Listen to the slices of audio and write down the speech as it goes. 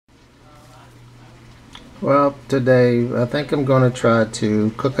Well, today I think I'm going to try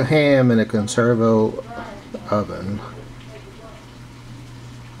to cook a ham in a conservo oven.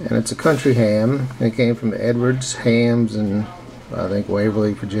 And it's a country ham. It came from Edwards Hams in, I think,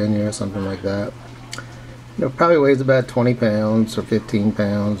 Waverly, Virginia or something like that. It probably weighs about 20 pounds or 15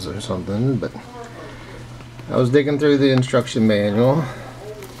 pounds or something, but I was digging through the instruction manual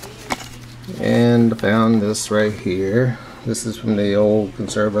and found this right here. This is from the old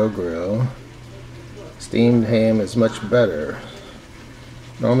Conservo grill. Steamed ham is much better.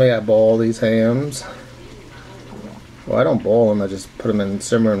 Normally I boil these hams. Well, I don't boil them, I just put them in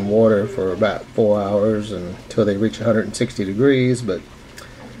simmering water for about 4 hours until they reach 160 degrees, but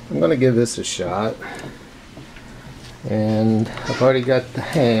I'm going to give this a shot. And I've already got the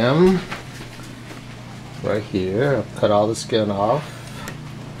ham right here. I've cut all the skin off.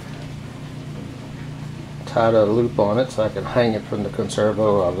 Tied a loop on it so I can hang it from the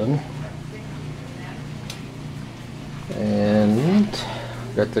conservo oven. And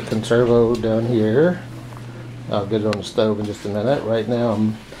got the conservo down here. I'll get it on the stove in just a minute. Right now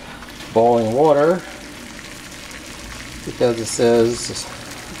I'm boiling water because it says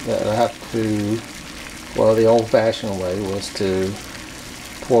that I have to, well, the old-fashioned way was to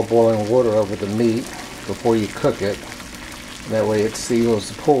pour boiling water over the meat before you cook it. That way it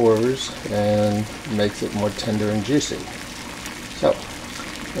seals the pores and makes it more tender and juicy. So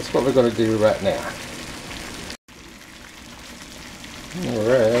that's what we're going to do right now.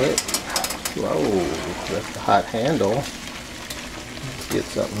 Alright, whoa, that's the hot handle. Let's get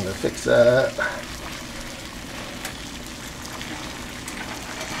something to fix that.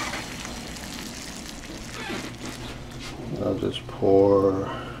 I'll just pour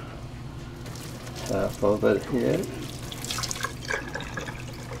half of it here.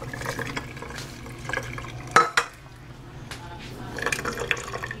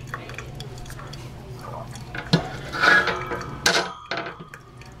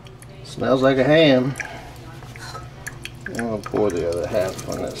 Smells like a ham. I'm going to pour the other half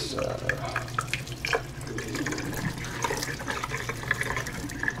on this side.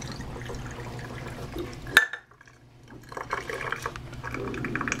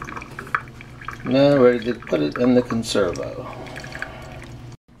 Now ready to put it in the conservo.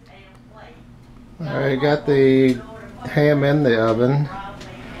 Alright, got the ham in the oven.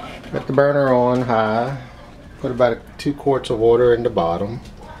 Got the burner on high. Put about 2 quarts of water in the bottom.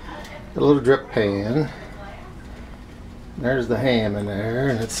 A little drip pan. There's the ham in there,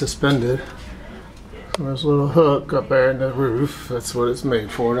 and it's suspended. There's a little hook up there in the roof. That's what it's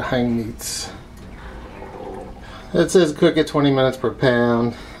made for, to hang meats. It says cook it 20 minutes per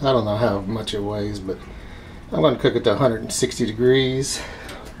pound. I don't know how much it weighs, but I'm going to cook it to 160 degrees.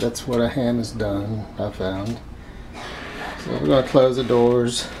 That's what a ham is done, I found. So we're going to close the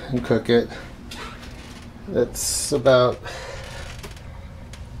doors and cook it. It's about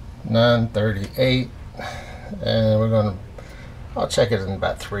 9:38, and I'll check it in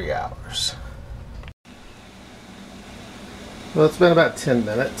about 3 hours. Well, it's been about 10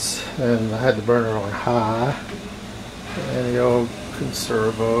 minutes, and I had the burner on high, and the old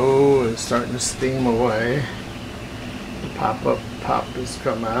conservo is starting to steam away. The pop has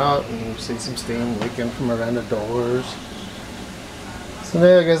come out, and you see some steam leaking from around the doors. So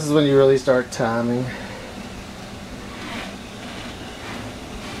now I guess is when you really start timing.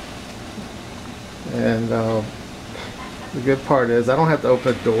 And the good part is I don't have to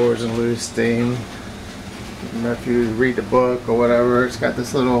open doors and lose steam. And if you read the book or whatever, it's got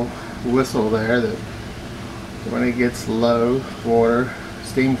this little whistle there that when it gets low water,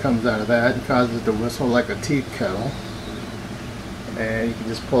 steam comes out of that and causes it to whistle like a tea kettle. And you can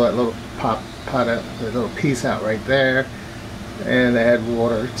just pull that little pot out, that little piece out right there, and add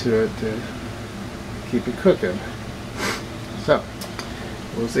water to it to keep it cooking. So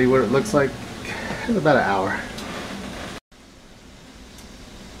we'll see what it looks like in about an hour.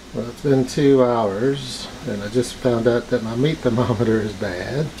 Well, it's been 2 hours, and I just found out that my meat thermometer is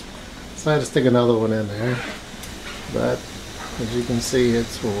bad, so I had to stick another one in there. But as you can see,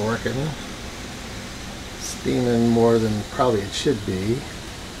 it's working. Steaming more than probably it should be,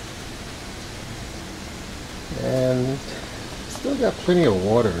 and still got plenty of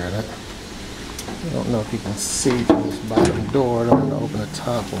water in it. I don't know if you can see from this bottom door. I'm going to open the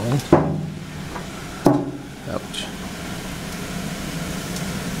top one. Ouch.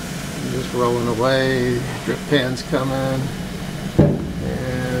 I'm just rolling away, drip pan's coming,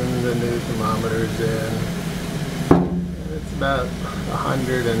 and the new thermometer's in. It's about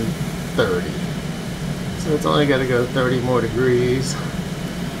 130. So it's only got to go 30 more degrees. I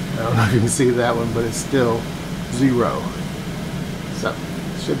don't know if you can see that one, but it's still 0. So it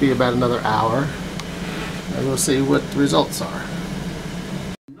should be about another hour. and we'll see what the results are.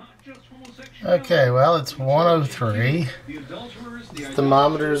 Okay, well, it's 103. The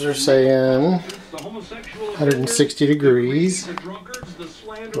thermometers are saying 160 degrees.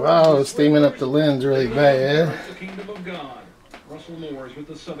 Wow, it's steaming up the lens really bad.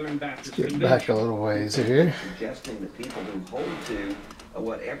 Let's get back a little ways here.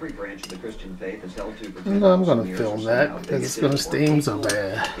 What every branch of the Christian faith is held to. No, I'm going to film that because it's going to steam so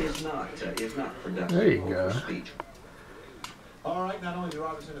bad. There you go. All right, not only did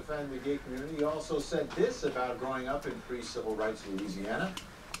Robertson defend the gay community, he also said this about growing up in pre-civil rights Louisiana.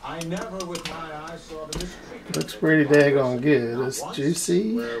 I never with my eyes saw the mistreatment. Looks pretty daggone good. It's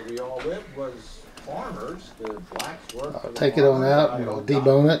juicy. Where we all lived was farmers. The blacks worked. I'll take it on out and we'll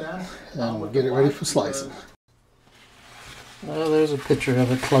debone it and we'll get it ready for slicing. Well, there's a picture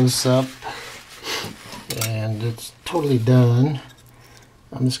of it close up and it's totally done.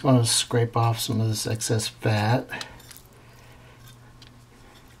 I'm just going to scrape off some of this excess fat.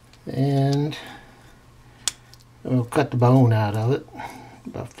 And we'll cut the bone out of it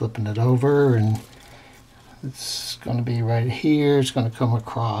by flipping it over, and it's going to be right here. It's going to come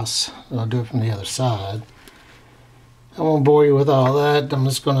across. I'll do it from the other side. I won't bore you with all that. I'm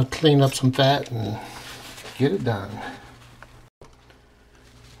just going to clean up some fat and get it done.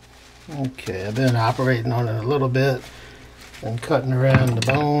 Okay, I've been operating on it a little bit and cutting around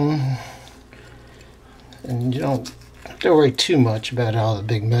the bone, and you don't don't worry too much about all the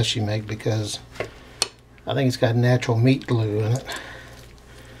big mess you make, because I think it's got natural meat glue in it.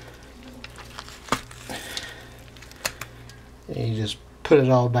 And you just put it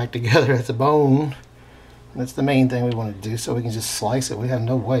all back together at the bone. That's the main thing we want to do, so we can just slice it. We have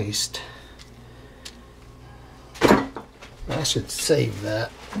no waste. I should save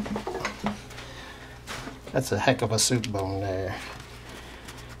that. That's a heck of a soup bone there.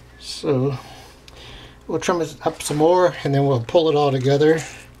 So we'll trim it up some more, and then we'll pull it all together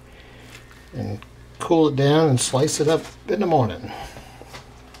and cool it down and slice it up in the morning.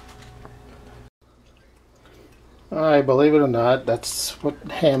 Alright, believe it or not, that's what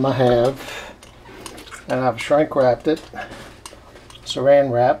ham I have. And I've shrink wrapped it,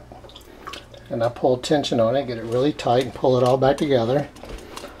 saran wrap, and I pull tension on it, get it really tight and pull it all back together.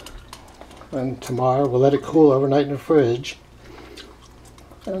 And tomorrow we'll let it cool overnight in the fridge.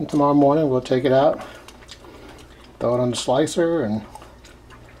 And tomorrow morning we'll take it out, throw it on the slicer and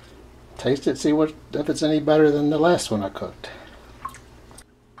taste it, see what if it's any better than the last one I cooked.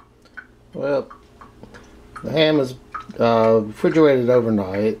 Well, the ham is refrigerated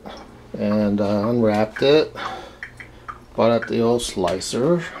overnight, and unwrapped it, brought out the old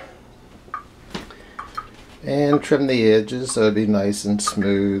slicer and trimmed the edges so it'd be nice and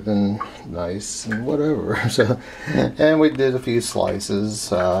smooth and nice and whatever. So, and we did a few slices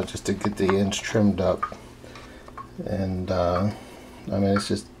just to get the ends trimmed up, and I mean, it's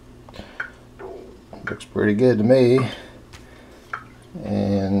just looks pretty good to me,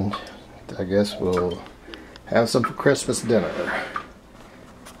 and I guess we'll have some for Christmas dinner.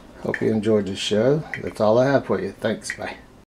 Hope you enjoyed this show. That's all I have for you. Thanks. Bye.